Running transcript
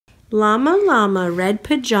Llama Llama Red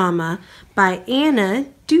Pajama by Anna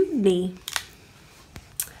Dewdney.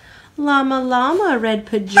 Llama Llama Red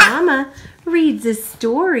Pajama reads a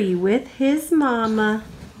story with his mama.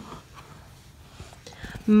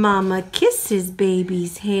 Mama kisses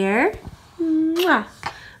baby's hair. Mwah.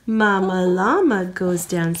 Mama Llama goes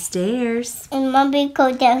downstairs. And Mommy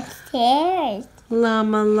goes downstairs.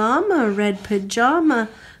 Llama Llama Red Pajama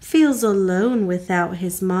feels alone without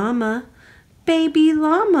his mama. Baby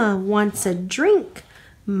Llama wants a drink.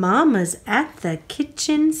 Mama's at the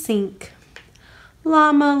kitchen sink.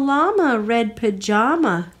 Llama Llama Red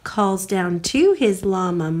Pajama calls down to his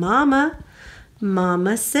llama mama.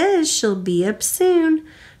 Mama says she'll be up soon.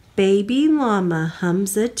 Baby Llama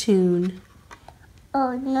hums a tune.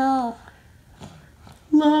 Oh no.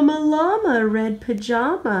 Llama Llama Red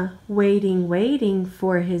Pajama, waiting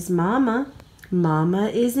for his mama. Mama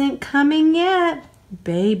isn't coming yet.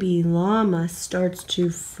 Baby Llama starts to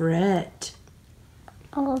fret.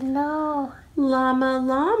 Oh no. Llama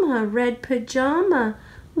Llama Red Pajama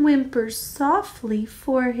whimpers softly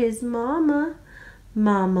for his mama.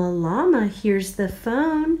 Mama Llama hears the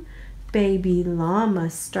phone. Baby Llama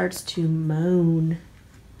starts to moan.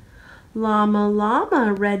 Llama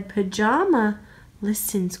Llama Red Pajama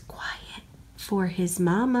listens quiet for his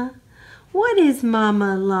mama. What is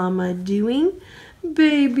Mama Llama doing?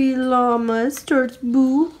 Baby Llama starts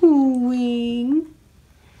boo-hooing.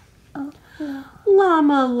 Oh no.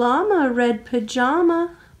 Llama Llama Red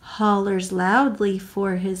Pajama hollers loudly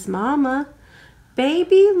for his mama.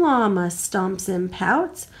 Baby Llama stomps and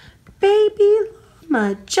pouts. Baby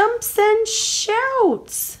Llama jumps and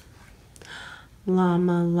shouts.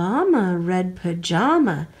 Llama Llama Red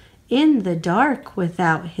Pajama in the dark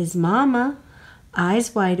without his mama.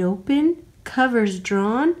 Eyes wide open, covers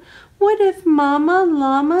drawn. What if Mama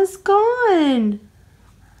Llama's gone?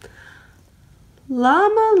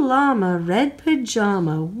 Llama Llama Red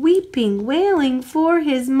Pajama weeping, wailing for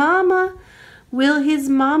his mama. Will his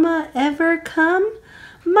mama ever come?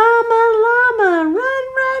 Mama Llama, run,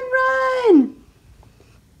 run, run!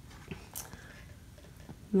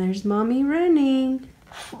 There's Mommy running.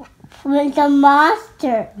 With a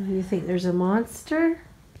monster. You think there's a monster?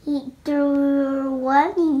 They're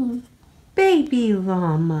running. Baby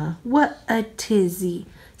Llama, what a tizzy.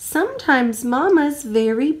 Sometimes Mama's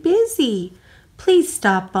very busy. Please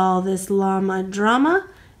stop all this llama drama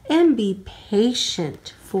and be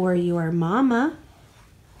patient for your mama.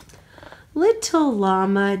 Little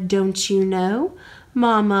llama, don't you know?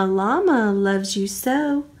 Mama Llama loves you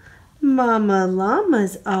so. Mama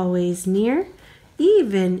Llama's always near,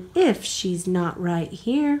 even if she's not right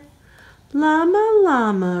here. Llama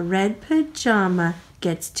Llama Red Pajama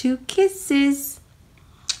gets 2 kisses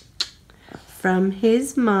from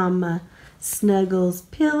his mama. Snuggles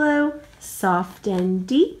pillow soft and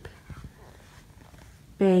deep.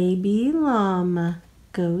 Baby Llama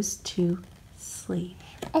goes to sleep.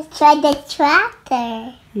 Let's try the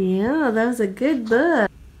tractor. Yeah, that was a good book.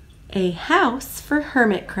 A House for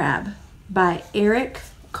Hermit Crab by Eric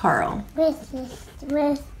Carle. Where's this?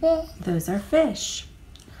 Those are fish.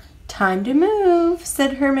 Time to move,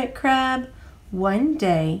 said Hermit Crab one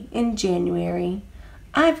day in January.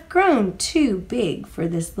 I've grown too big for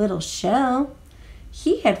this little shell.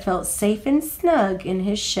 He had felt safe and snug in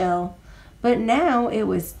his shell, but now it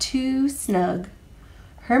was too snug.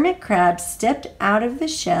 Hermit Crab stepped out of the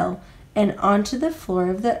shell and onto the floor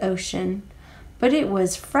of the ocean. But it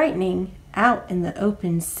was frightening out in the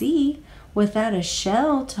open sea without a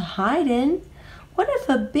shell to hide in. What if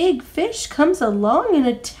a big fish comes along and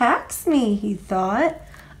attacks me, he thought.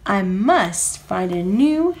 I must find a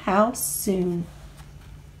new house soon.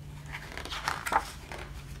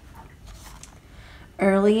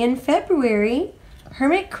 Early in February,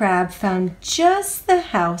 Hermit Crab found just the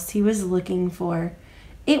house he was looking for.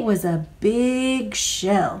 It was a big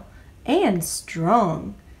shell and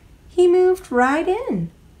strong. He moved right in,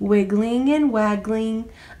 wiggling and waggling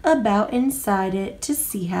about inside it to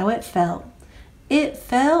see how it felt. It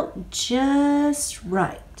felt just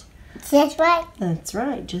right. Just right? That's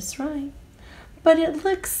right, just right. But it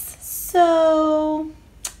looks so,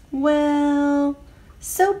 well,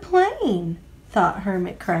 so plain, thought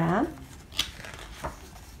Hermit Crab.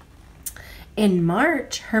 In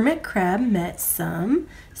March, Hermit Crab met some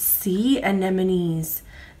sea anemones.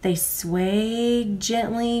 They swayed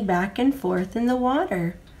gently back and forth in the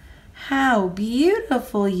water. How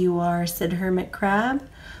beautiful you are, said Hermit Crab.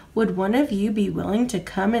 Would one of you be willing to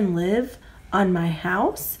come and live on my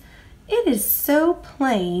house? It is so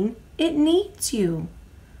plain, it needs you.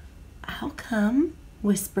 I'll come,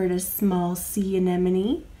 whispered a small sea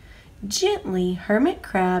anemone. Gently, Hermit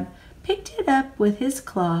Crab picked it up with his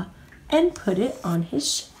claw, and put it on his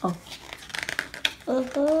shell.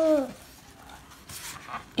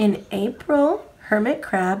 In April, Hermit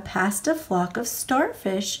Crab passed a flock of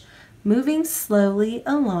starfish moving slowly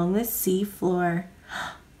along the sea floor.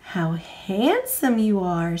 "How handsome you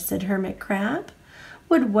are," said Hermit Crab.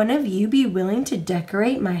 "Would one of you be willing to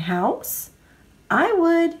decorate my house?" "I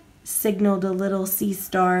would," signaled a little sea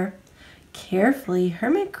star. Carefully,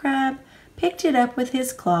 Hermit Crab picked it up with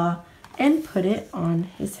his claw and put it on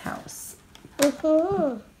his house.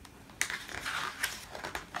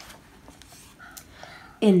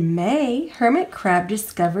 In May, Hermit Crab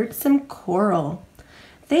discovered some coral.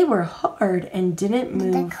 They were hard and didn't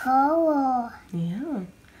move. The coral. Yeah.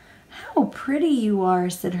 "How pretty you are,"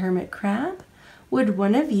 said Hermit Crab. "Would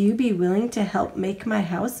one of you be willing to help make my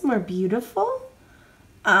house more beautiful?"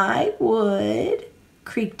 "I would,"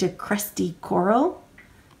 creaked a crusty coral.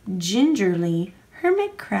 Gingerly,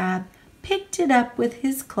 Hermit Crab picked it up with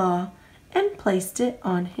his claw and placed it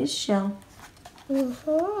on his shell.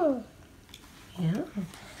 Yeah.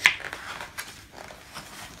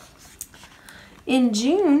 In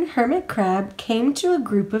June, Hermit Crab came to a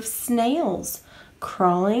group of snails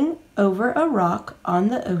crawling over a rock on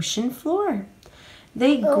the ocean floor.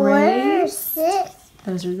 They grazed.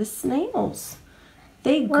 Those are the snails.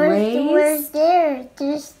 They grazed. Where's there?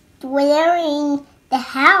 Just wearing the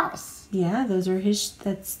house. Yeah,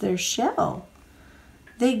 that's their shell.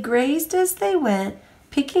 They grazed as they went,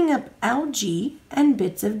 picking up algae and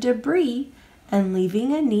bits of debris and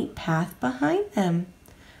leaving a neat path behind them.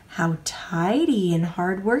 "How tidy and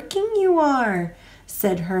hard-working you are,"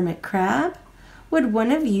 said Hermit Crab. "Would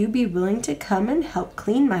one of you be willing to come and help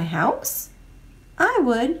clean my house?" "I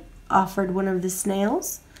would," offered one of the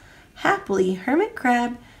snails. Happily, Hermit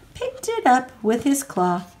Crab picked it up with his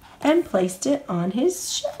claw and placed it on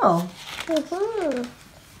his shell. And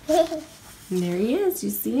there he is. You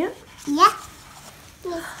see him? Yeah.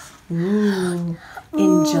 Ooh.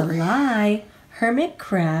 In July, Hermit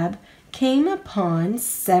Crab came upon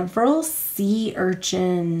several sea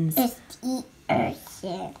urchins. It's the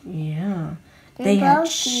urchin. Yeah. They had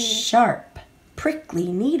sharp,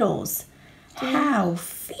 prickly needles. "How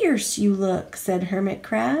fierce you look," said Hermit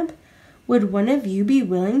Crab. "Would one of you be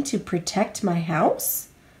willing to protect my house?"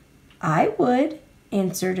 "I would,"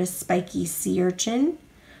 answered a spiky sea urchin.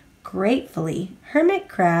 Gratefully, Hermit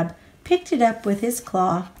Crab picked it up with his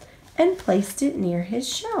claw and placed it near his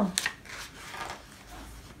shell.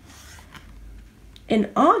 In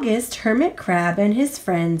August, Hermit Crab and his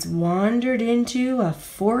friends wandered into a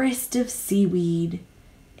forest of seaweed.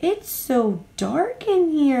 "It's so dark in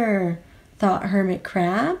here," thought Hermit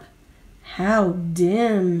Crab. "How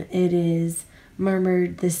dim it is,"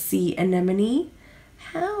 murmured the sea anemone.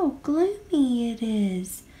 "How gloomy it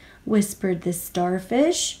is," whispered the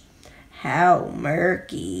starfish. "How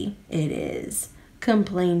murky it is,"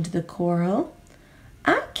 complained the coral.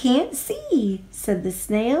 "I can't see," said the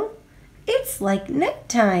snail. "It's like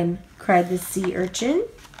nighttime," cried the sea urchin.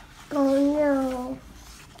 Oh no.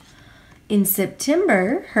 In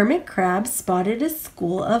September, Hermit Crab spotted a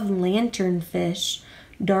school of lanternfish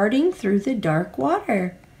darting through the dark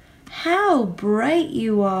water. "How bright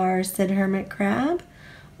you are," said Hermit Crab.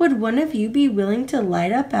 "Would one of you be willing to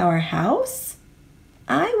light up our house?"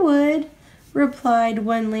 "I would," replied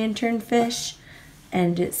one lanternfish,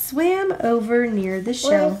 and it swam over near the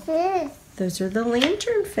shell. What is this? Those are the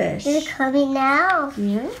lanternfish. They're coming out.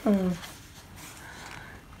 Yeah.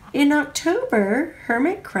 In October,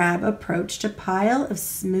 Hermit Crab approached a pile of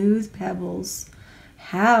smooth pebbles.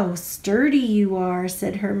 "How sturdy you are,"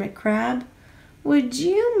 said Hermit Crab. "Would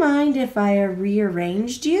you mind if I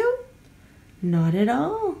rearranged you?" "Not at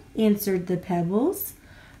all," answered the pebbles.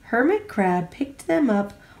 Hermit Crab picked them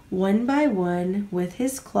up one by one with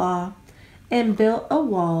his claw and built a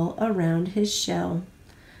wall around his shell.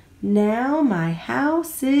 "Now my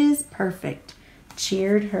house is perfect,"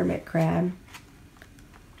 cheered Hermit Crab.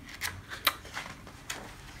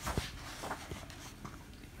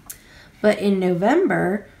 But in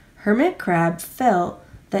November, Hermit Crab felt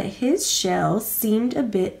that his shell seemed a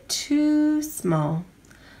bit too small.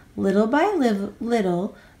 Little by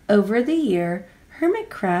little, over the year,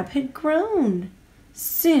 Hermit Crab had grown.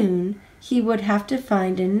 Soon, he would have to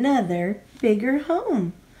find another, bigger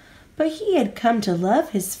home. But he had come to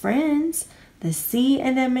love his friends, the sea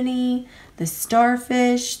anemone, the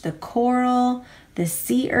starfish, the coral, the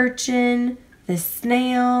sea urchin, the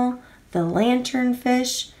snail, the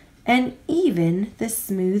lanternfish, and even the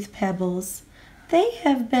smooth pebbles. "They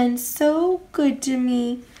have been so good to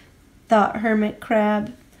me," thought Hermit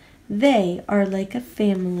Crab. "They are like a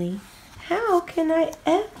family. How can I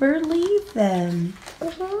ever leave them?"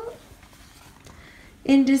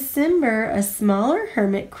 In December, a smaller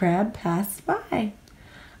hermit crab passed by.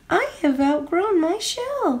 "I have outgrown my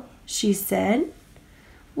shell," she said.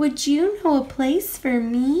 "Would you know a place for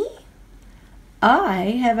me?"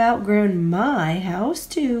 "I have outgrown my house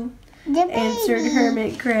too," answered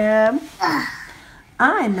Hermit Crab.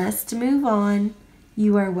 "I must move on.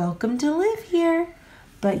 You are welcome to live here,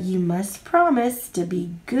 but you must promise to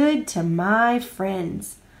be good to my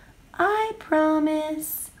friends." "I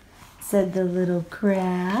promise," said the little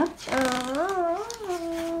crab.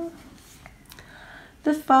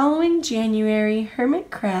 The following January, Hermit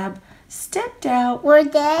Crab stepped out. Where's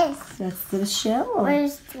this? That's the shell.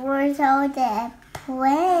 Where's all the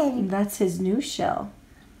friends? That's his new shell.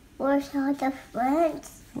 Where's all the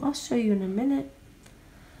friends? I'll show you in a minute.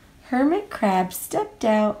 Hermit Crab stepped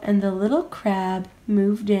out and the little crab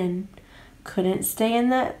moved in. "Couldn't stay in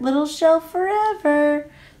that little shell forever,"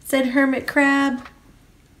 said Hermit Crab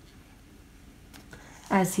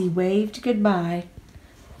as he waved goodbye.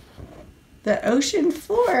 The ocean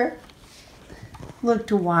floor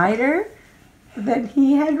looked wider than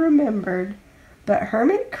he had remembered, but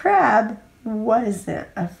Hermit Crab wasn't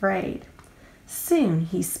afraid. Soon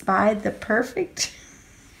he spied the perfect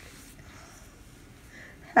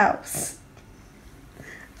house,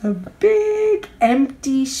 a big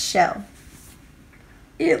empty shell.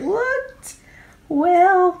 It looked,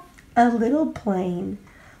 well, a little plain,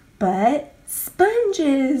 but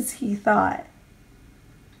sponges, he thought.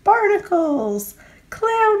 Barnacles,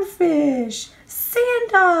 clownfish, sand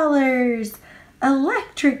dollars,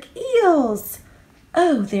 electric eels.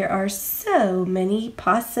 Oh, there are so many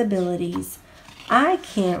possibilities. I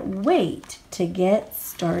can't wait to get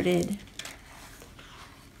started.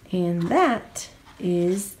 And that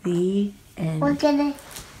is the end. We're gonna